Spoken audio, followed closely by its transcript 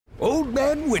Old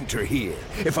Man Winter here.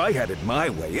 If I had it my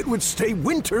way, it would stay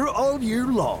winter all year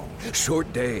long.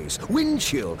 Short days, wind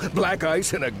chill, black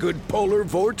ice, and a good polar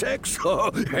vortex.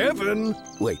 Oh, heaven!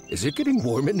 Wait, is it getting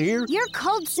warm in here? Your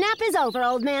cold snap is over,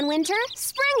 Old Man Winter.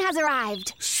 Spring has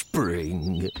arrived.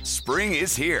 Spring. Spring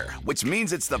is here, which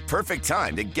means it's the perfect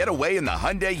time to get away in the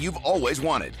Hyundai you've always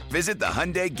wanted. Visit the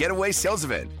Hyundai Getaway Sales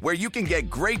Event, where you can get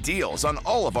great deals on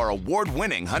all of our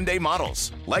award-winning Hyundai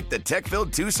models, like the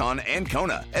tech-filled Tucson and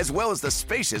Kona, as well as the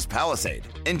spacious Palisade.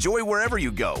 Enjoy wherever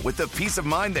you go with the peace of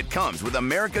mind that comes with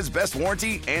America's best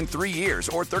warranty and 3 years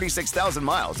or 36,000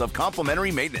 miles of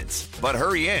complimentary maintenance. But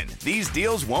hurry in, these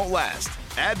deals won't last.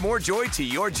 Add more joy to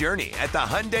your journey at the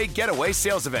Hyundai Getaway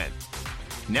Sales Event.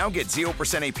 Now get 0%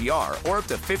 APR or up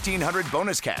to $1,500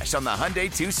 bonus cash on the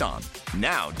Hyundai Tucson.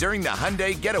 Now, during the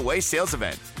Hyundai Getaway Sales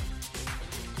Event.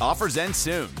 Offers end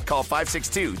soon. Call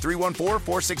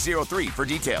 562-314-4603 for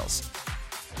details.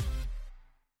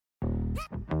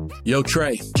 Yo,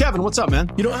 Trey. Kevin, what's up, man?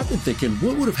 You know, I've been thinking,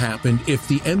 what would have happened if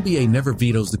the NBA never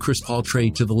vetoes the Chris Paul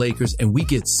trade to the Lakers and we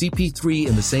get CP3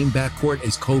 in the same backcourt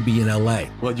as Kobe in LA?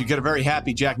 Well, you get a very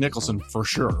happy Jack Nicholson for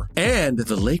sure. And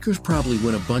the Lakers probably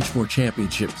win a bunch more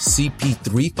championships.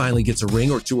 CP3 finally gets a ring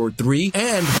or two or three,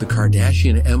 and the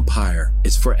Kardashian empire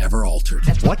is forever altered.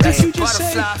 What did you just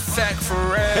say?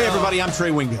 Hey, everybody, I'm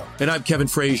Trey Wingo. And I'm Kevin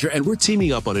Frazier, and we're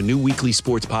teaming up on a new weekly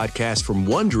sports podcast from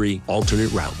Wondery,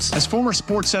 Alternate Routes. As former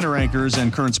Sports Center anchors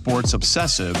and current sports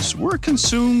obsessives, we're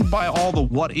consumed by all the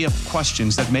what-if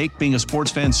questions that make being a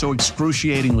sports fan so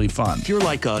excruciatingly fun. If you're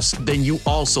like us, then you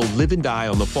also live and die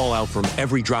on the fallout from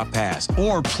every drop pass.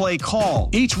 Or play call.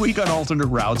 Each week on Alternate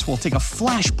Routes, we'll take a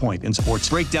flashpoint in sports,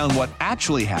 break down what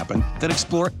actually happened, then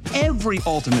explore every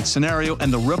alternate scenario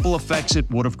and the ripple effects it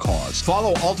would have caused.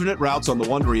 Follow Alternate Routes on the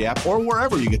Wondery app or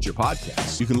wherever you get your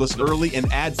podcasts. You can listen early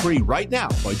and ad-free right now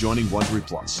by joining Wondery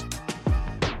Plus.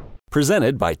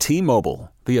 Presented by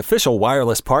T-Mobile, the official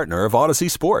wireless partner of Odyssey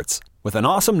Sports. With an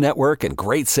awesome network and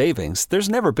great savings, there's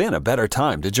never been a better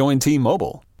time to join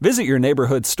T-Mobile. Visit your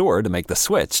neighborhood store to make the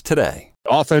switch today.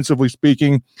 Offensively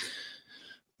speaking,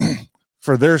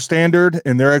 for their standard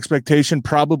and their expectation,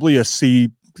 probably a C+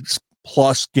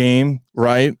 game,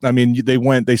 right? I mean,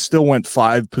 they still went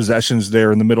 5 possessions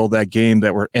there in the middle of that game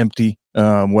that were empty,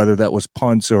 whether that was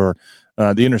punts or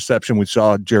the interception we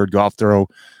saw Jared Goff throw.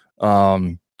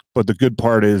 But the good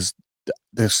part is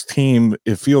this team,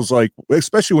 it feels like,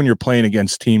 especially when you're playing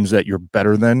against teams that you're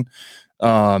better than,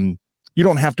 you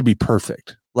don't have to be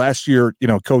perfect. Last year,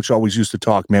 Coach always used to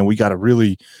talk, man, we got a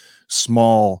really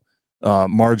small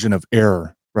margin of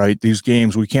error, right? These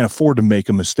games, we can't afford to make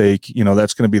a mistake.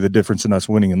 That's going to be the difference in us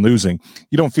winning and losing.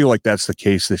 You don't feel like that's the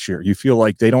case this year. You feel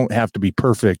like they don't have to be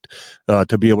perfect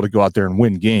to be able to go out there and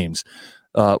win games.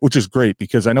 Which is great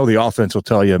because I know the offense will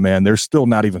tell you, man, they're still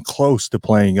not even close to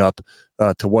playing up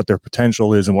to what their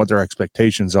potential is and what their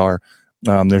expectations are.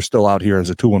 They're still out here as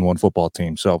a 2-1 football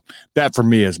team. So that for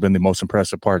me has been the most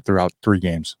impressive part throughout 3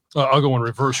 games. I'll go in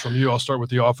reverse from you. I'll start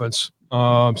with the offense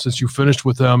since you finished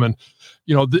with them. And,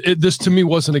 this to me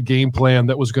wasn't a game plan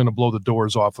that was going to blow the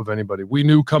doors off of anybody. We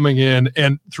knew coming in,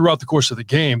 and throughout the course of the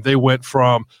game, they went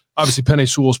from, obviously, Penei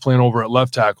Sewell's playing over at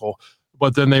left tackle,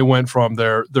 but then they went from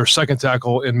their second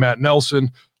tackle in Matt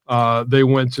Nelson. They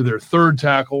went to their third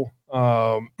tackle,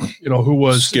 who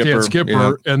was Dan Skipper,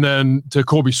 yeah. And then to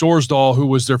Kobe Sorsdahl, who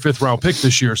was their 5th-round pick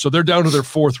this year. So they're down to their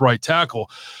 4th right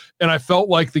tackle. And I felt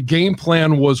like the game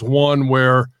plan was one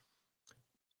where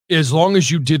as long as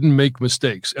you didn't make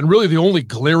mistakes, and really the only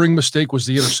glaring mistake was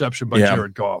the interception by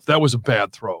Jared Goff. That was a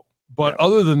bad throw. But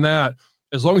other than that,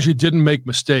 as long as you didn't make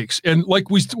mistakes, and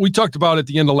like we talked about at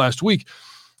the end of last week,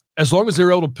 as long as they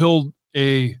were able to build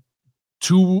a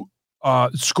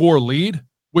 2-score lead,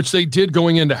 which they did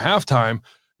going into halftime,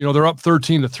 they're up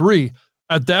 13-3.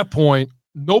 At that point,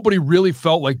 nobody really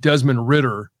felt like Desmond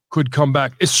Ridder could come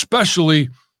back, especially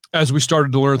as we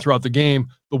started to learn throughout the game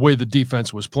the way the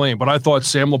defense was playing. But I thought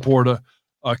Sam Laporta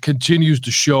continues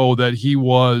to show that he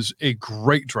was a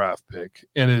great draft pick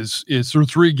and is through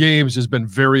 3 games has been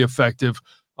very effective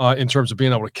in terms of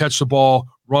being able to catch the ball,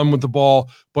 run with the ball,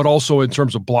 but also in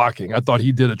terms of blocking. I thought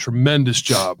he did a tremendous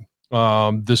job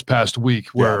this past week,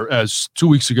 whereas 2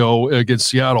 weeks ago against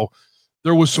Seattle,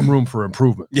 there was some room for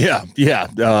improvement. Yeah.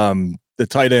 The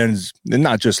tight ends, and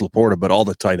not just Laporta, but all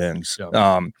the tight ends,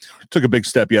 took a big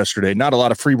step yesterday. Not a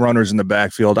lot of free runners in the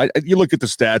backfield. You look at the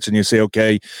stats and you say,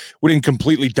 okay, we didn't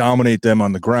completely dominate them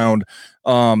on the ground,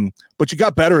 but you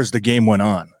got better as the game went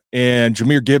on. And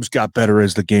Jahmyr Gibbs got better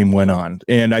as the game went on.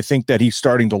 And I think that he's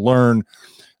starting to learn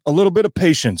a little bit of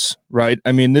patience, right?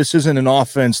 I mean, this isn't an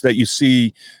offense that you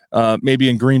see maybe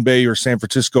in Green Bay or San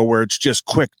Francisco where it's just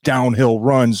quick downhill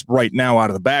runs right now out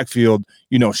of the backfield,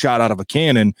 shot out of a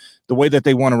cannon. The way that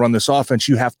they want to run this offense,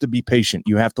 you have to be patient.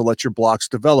 You have to let your blocks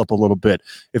develop a little bit.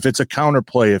 If it's a counter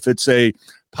play, if it's a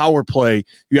power play,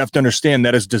 you have to understand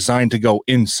that is designed to go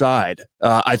inside.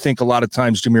 I think a lot of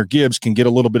times Jahmyr Gibbs can get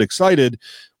a little bit excited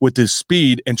with his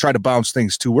speed and try to bounce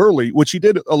things too early, which he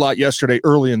did a lot yesterday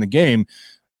early in the game.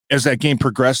 As that game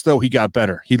progressed, though, he got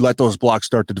better. He let those blocks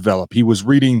start to develop. He was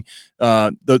reading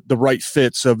the right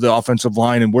fits of the offensive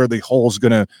line and where the hole's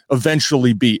going to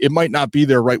eventually be. It might not be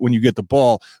there right when you get the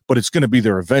ball, but it's going to be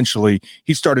there eventually.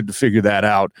 He started to figure that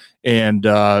out, and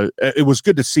it was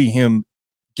good to see him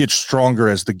get stronger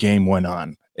as the game went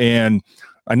on. And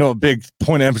I know a big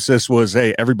point of emphasis was,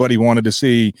 hey, everybody wanted to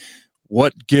see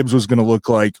what Gibbs was going to look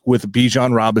like with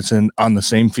Bijan Robinson on the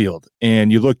same field.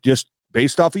 And you look just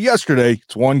based off of yesterday,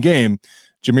 it's one game,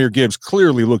 Jahmyr Gibbs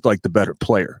clearly looked like the better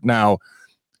player. Now,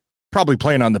 probably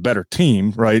playing on the better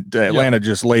team, right? Atlanta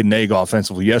just laid an egg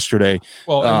offensively yesterday.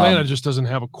 Well, Atlanta just doesn't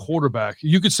have a quarterback.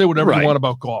 You could say whatever you want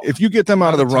about Goff. If you get them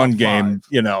out of the run game,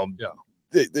 they're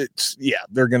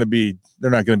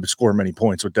not going to score many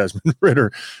points with Desmond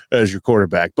Ridder as your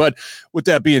quarterback. But with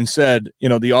that being said,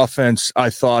 the offense, I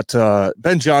thought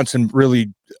Ben Johnson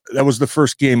really, that was the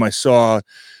first game I saw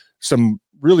some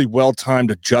really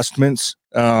well-timed adjustments.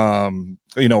 And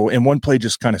one play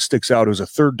just kind of sticks out. It was a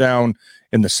third down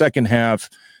in the second half.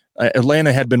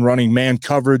 Atlanta had been running man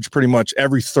coverage pretty much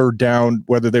every third down,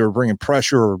 whether they were bringing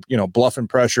pressure or, bluffing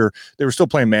pressure. They were still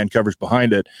playing man coverage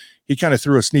behind it. He kind of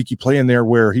threw a sneaky play in there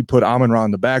where he put Amon-Ra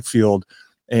in the backfield,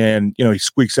 and, he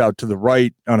squeaks out to the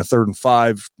right on a 3rd and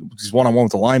 5. He's one-on-one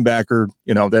with the linebacker,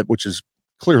 which is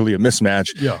clearly a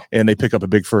mismatch, and they pick up a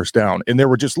big first down. And there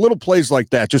were just little plays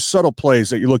like that, just subtle plays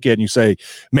that you look at and you say,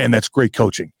 man, that's great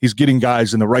coaching. He's getting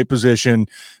guys in the right position,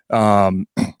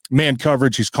 man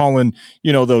coverage. He's calling,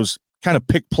 those kind of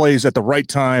pick plays at the right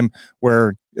time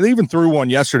where they even threw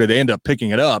one yesterday. They end up picking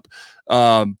it up.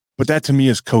 But that to me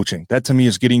is coaching. That to me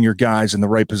is getting your guys in the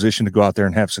right position to go out there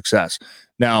and have success.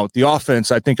 Now, the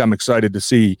offense, I think I'm excited to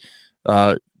see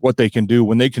what they can do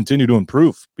when they continue to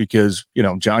improve, because,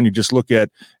 John, you just look at,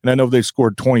 and I know they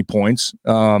scored 20 points.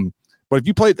 But if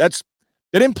you play, they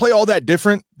didn't play all that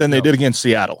different than they did against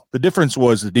Seattle. The difference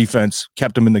was the defense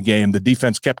kept them in the game. The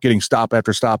defense kept getting stop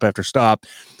after stop after stop.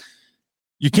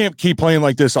 You can't keep playing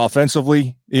like this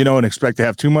offensively, and expect to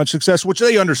have too much success, which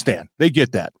they understand. They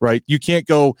get that, right? You can't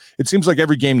go, it seems like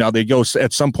every game now they go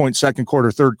at some point, second quarter,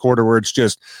 third quarter, where it's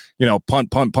just, punt,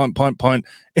 punt, punt, punt, punt.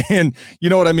 And you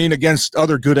know what I mean? Against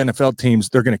other good NFL teams,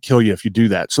 they're going to kill you if you do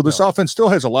that. So this offense still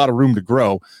has a lot of room to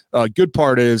grow. Good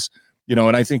part is,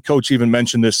 and I think Coach even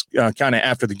mentioned this kind of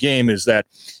after the game, is that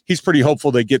he's pretty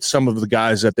hopeful they get some of the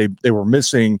guys that they were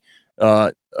missing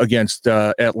against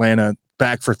Atlanta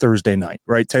back for Thursday night,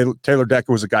 right? Taylor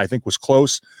Decker was a guy I think was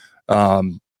close.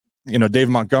 Dave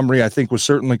Montgomery I think was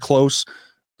certainly close.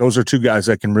 Those are two guys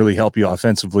that can really help you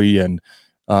offensively, and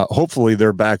hopefully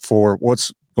they're back for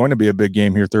what's going to be a big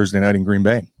game here Thursday night in Green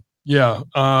Bay. Yeah,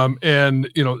 and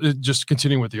just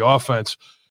continuing with the offense,